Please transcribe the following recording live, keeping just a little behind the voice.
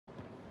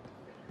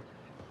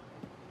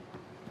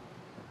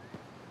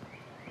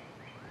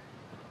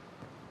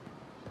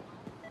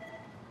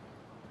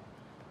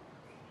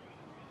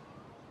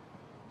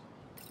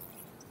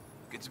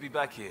Good to be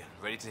back here.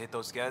 Ready to hit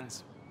those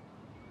scans?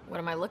 What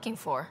am I looking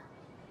for?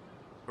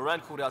 Moran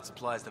called out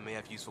supplies that may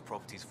have useful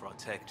properties for our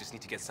tech. Just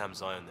need to get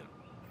Sam's eye on them.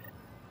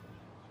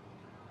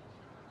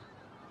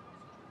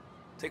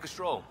 Take a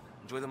stroll.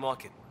 Enjoy the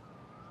market.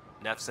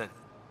 Nav sent.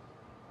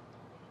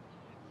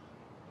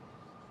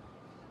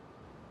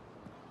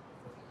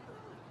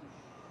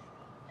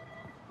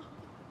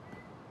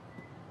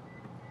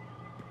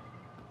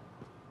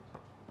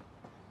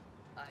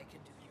 I can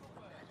do you.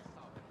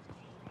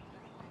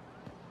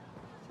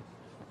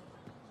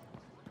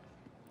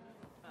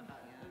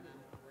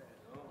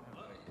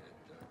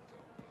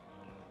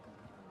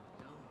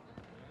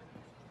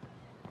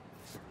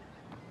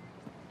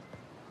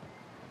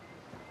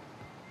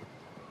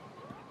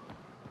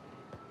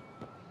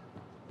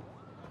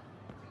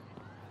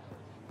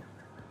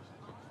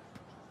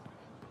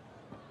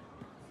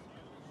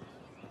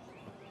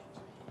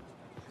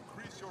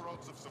 Increase your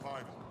odds of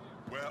survival.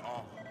 Where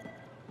are we?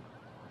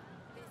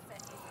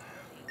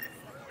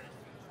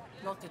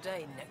 Not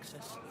today,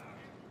 Nexus.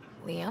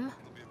 Liam?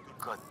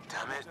 God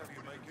damn it.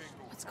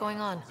 What's going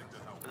on?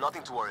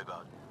 Nothing to worry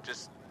about.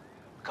 Just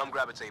come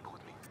grab a table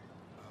with me.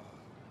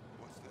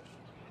 What's this?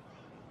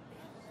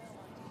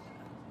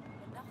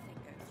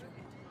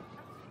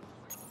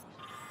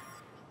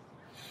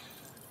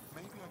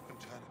 Maybe I can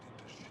turn it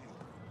into shield.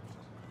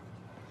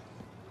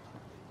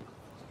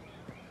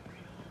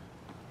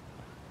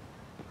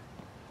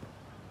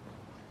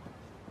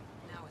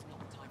 Now is not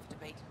the time for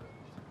debate.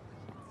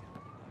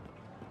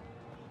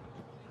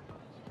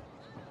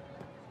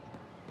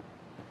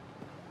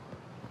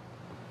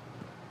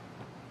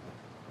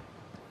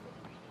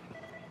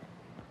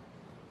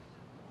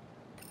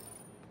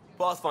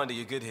 Pathfinder,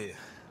 you're good here.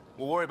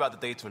 We'll worry about the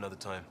data another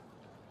time.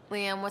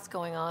 Liam, what's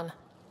going on?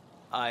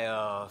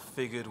 I,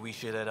 figured we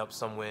should head up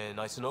somewhere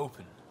nice and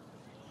open.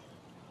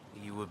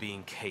 You were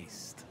being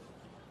cased.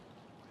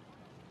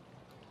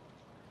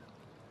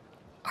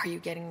 Are you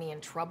getting me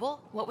in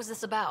trouble? What was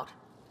this about?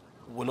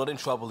 We're not in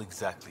trouble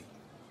exactly,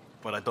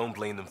 but I don't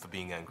blame them for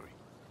being angry.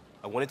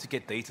 I wanted to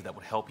get data that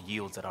would help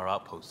yields at our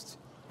outposts.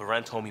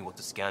 Moran told me what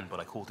to scan, but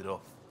I called it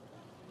off.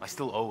 I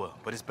still owe her,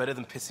 but it's better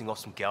than pissing off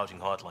some gouging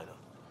hardliner.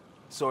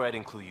 Sorry I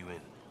didn't clue you in.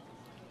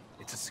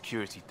 It's a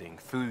security thing.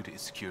 Food is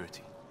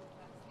security.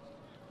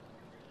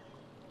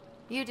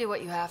 You do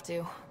what you have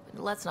to,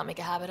 but let's not make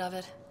a habit of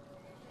it.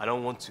 I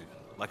don't want to.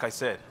 Like I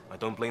said, I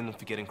don't blame them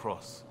for getting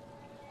cross.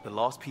 The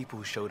last people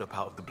who showed up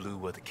out of the blue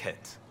were the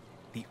Ket,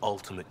 the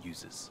ultimate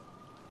users.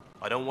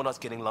 I don't want us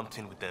getting lumped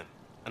in with them,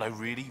 and I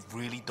really,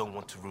 really don't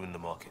want to ruin the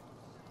market.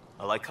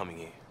 I like coming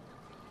here.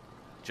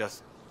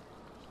 Just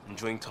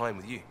enjoying time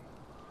with you.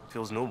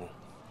 Feels normal.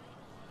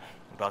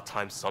 About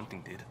time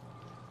something did.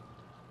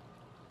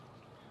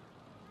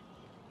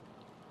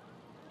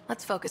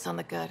 Let's focus on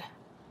the good.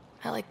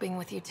 I like being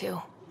with you too.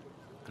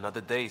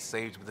 Another day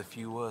saved with a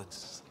few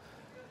words.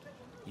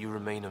 You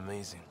remain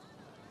amazing.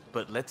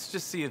 But let's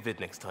just see a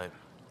vid next time.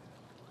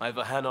 I have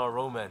a Hannah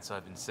romance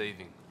I've been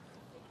saving.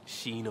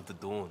 Sheen of the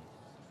Dawn.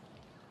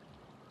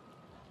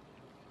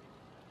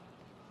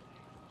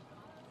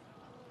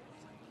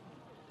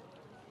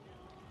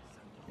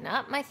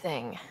 Not my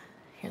thing.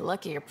 You're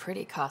lucky you're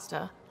pretty,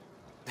 Costa.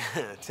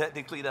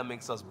 Technically, that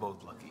makes us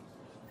both lucky.